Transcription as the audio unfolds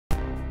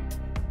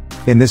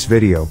In this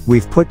video,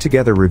 we've put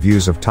together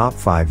reviews of top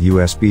 5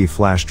 USB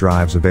flash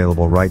drives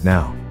available right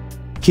now.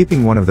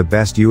 Keeping one of the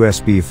best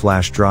USB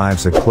flash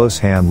drives at close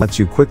hand lets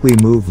you quickly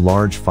move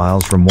large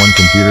files from one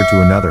computer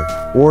to another,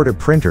 or to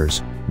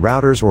printers,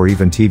 routers, or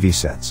even TV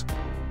sets.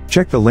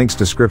 Check the links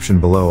description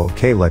below.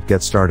 Okay, let's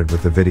get started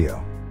with the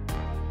video.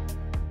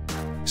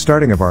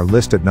 Starting of our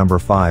list at number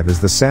 5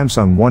 is the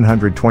Samsung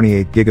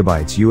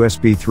 128GB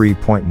USB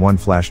 3.1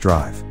 flash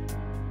drive.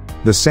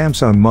 The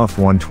Samsung MUF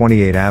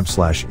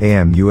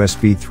 128AB/AM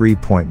USB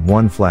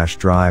 3.1 flash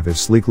drive is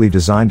sleekly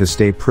designed to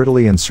stay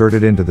prettily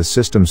inserted into the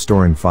system,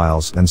 storing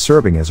files and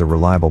serving as a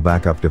reliable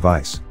backup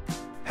device.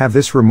 Have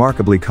this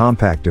remarkably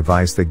compact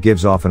device that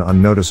gives off an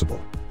unnoticeable,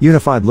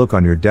 unified look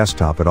on your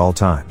desktop at all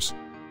times.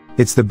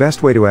 It's the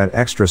best way to add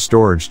extra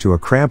storage to a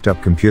cramped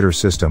up computer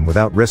system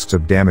without risks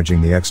of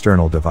damaging the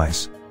external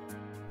device.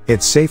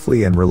 It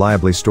safely and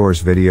reliably stores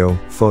video,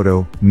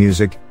 photo,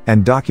 music,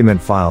 and document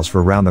files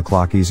for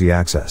round-the-clock easy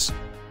access.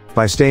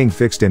 By staying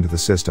fixed into the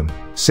system,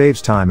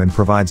 saves time and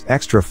provides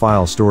extra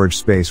file storage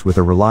space with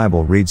a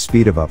reliable read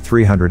speed of up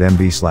 300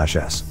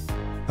 MB/s.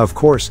 Of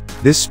course,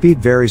 this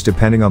speed varies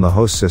depending on the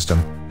host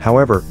system.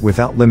 However,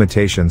 without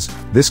limitations,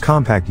 this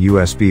compact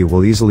USB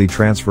will easily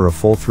transfer a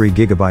full 3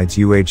 GB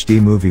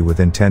UHD movie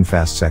within 10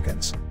 fast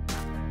seconds.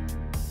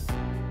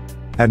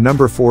 At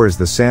number 4 is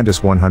the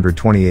SanDisk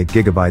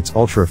 128GB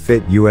Ultra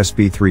Fit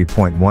USB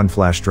 3.1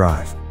 flash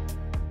drive.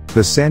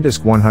 The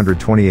SanDisk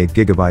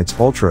 128GB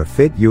Ultra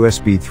Fit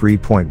USB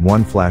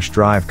 3.1 flash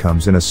drive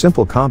comes in a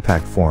simple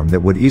compact form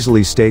that would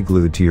easily stay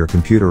glued to your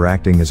computer,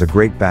 acting as a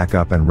great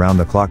backup and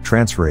round-the-clock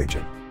transfer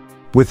agent.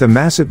 With a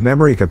massive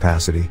memory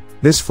capacity,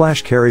 this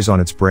flash carries on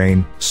its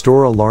brain,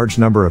 store a large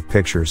number of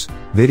pictures,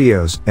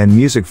 videos, and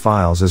music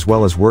files, as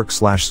well as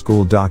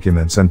work/school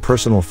documents and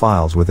personal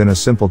files within a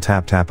simple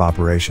tap-tap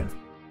operation.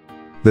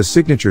 The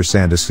signature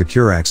SanDisk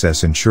Secure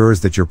Access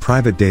ensures that your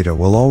private data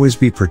will always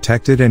be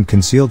protected and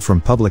concealed from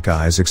public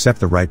eyes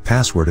except the right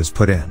password is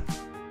put in.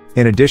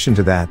 In addition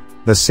to that,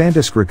 the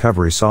SanDisk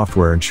recovery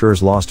software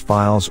ensures lost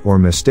files or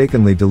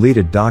mistakenly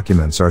deleted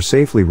documents are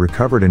safely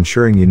recovered,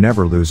 ensuring you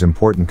never lose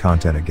important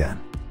content again.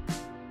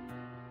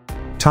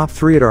 Top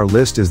 3 at our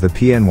list is the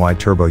PNY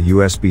Turbo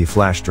USB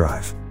flash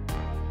drive.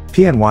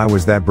 PNY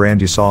was that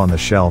brand you saw on the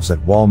shelves at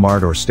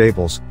Walmart or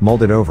Staples,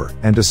 mulled it over,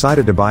 and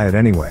decided to buy it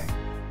anyway.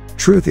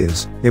 Truth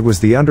is, it was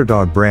the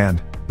underdog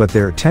brand, but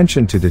their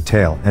attention to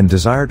detail and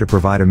desire to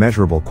provide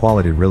immeasurable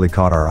quality really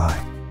caught our eye.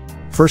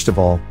 First of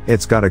all,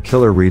 it's got a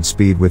killer read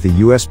speed with a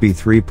USB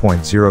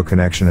 3.0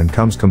 connection and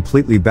comes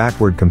completely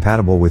backward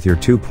compatible with your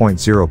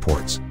 2.0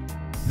 ports.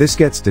 This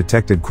gets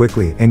detected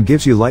quickly and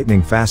gives you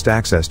lightning fast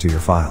access to your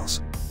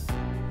files.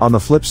 On the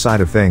flip side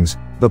of things,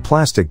 the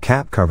plastic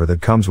cap cover that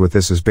comes with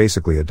this is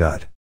basically a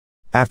dud.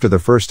 After the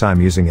first time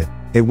using it,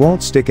 it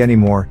won't stick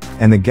anymore,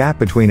 and the gap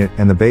between it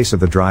and the base of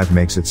the drive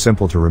makes it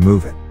simple to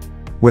remove it.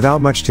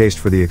 Without much taste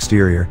for the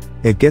exterior,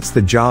 it gets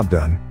the job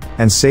done,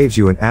 and saves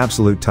you an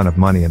absolute ton of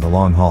money in the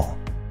long haul.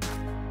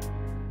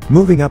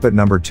 Moving up at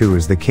number 2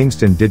 is the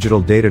Kingston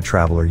Digital Data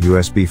Traveler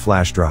USB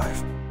flash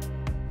drive.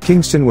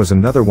 Kingston was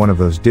another one of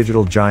those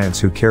digital giants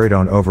who carried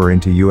on over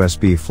into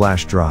USB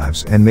flash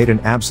drives and made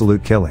an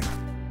absolute killing.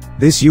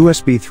 This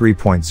USB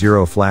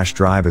 3.0 flash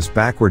drive is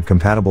backward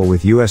compatible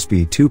with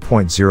USB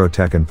 2.0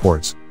 tech and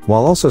ports,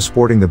 while also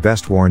sporting the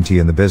best warranty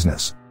in the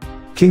business.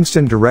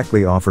 Kingston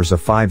directly offers a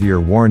 5-year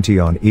warranty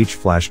on each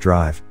flash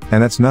drive,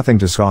 and that's nothing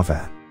to scoff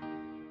at.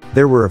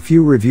 There were a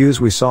few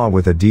reviews we saw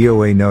with a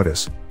DOA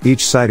notice,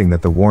 each citing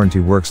that the warranty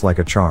works like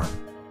a charm.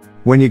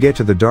 When you get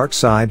to the dark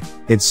side,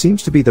 it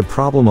seems to be the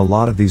problem a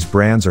lot of these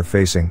brands are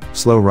facing: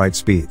 slow write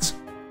speeds.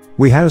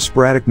 We had a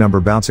sporadic number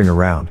bouncing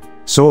around,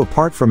 so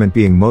apart from it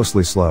being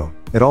mostly slow,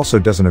 it also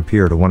doesn't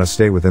appear to want to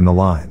stay within the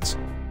lines.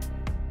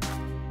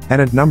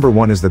 And at number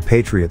 1 is the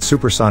Patriot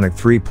Supersonic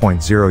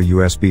 3.0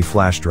 USB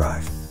flash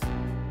drive.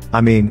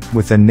 I mean,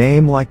 with a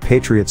name like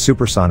Patriot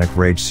Supersonic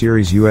Rage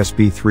Series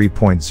USB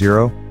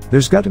 3.0,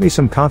 there's got to be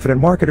some confident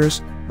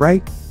marketers,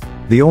 right?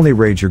 The only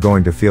rage you're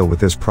going to feel with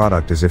this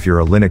product is if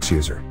you're a Linux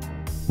user.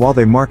 While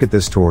they market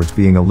this towards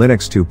being a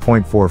Linux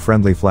 2.4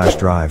 friendly flash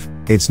drive,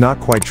 it's not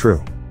quite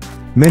true.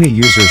 Many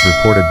users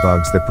reported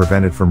bugs that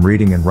prevented from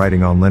reading and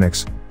writing on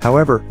Linux.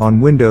 However,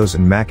 on Windows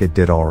and Mac it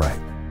did alright.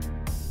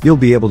 You'll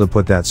be able to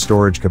put that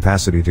storage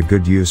capacity to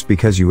good use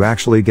because you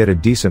actually get a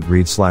decent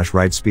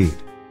read/write speed.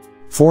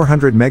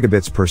 400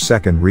 megabits per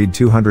second read,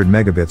 200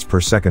 megabits per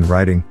second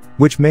writing,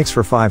 which makes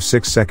for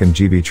 5-6 second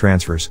GB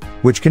transfers,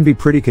 which can be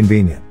pretty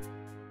convenient.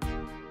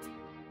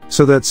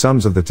 So that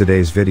sums up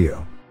today's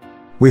video.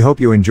 We hope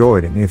you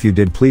enjoyed, and if you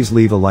did, please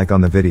leave a like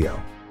on the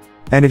video.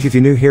 And if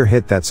you're new here,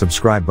 hit that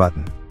subscribe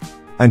button.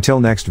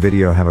 Until next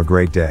video, have a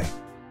great day.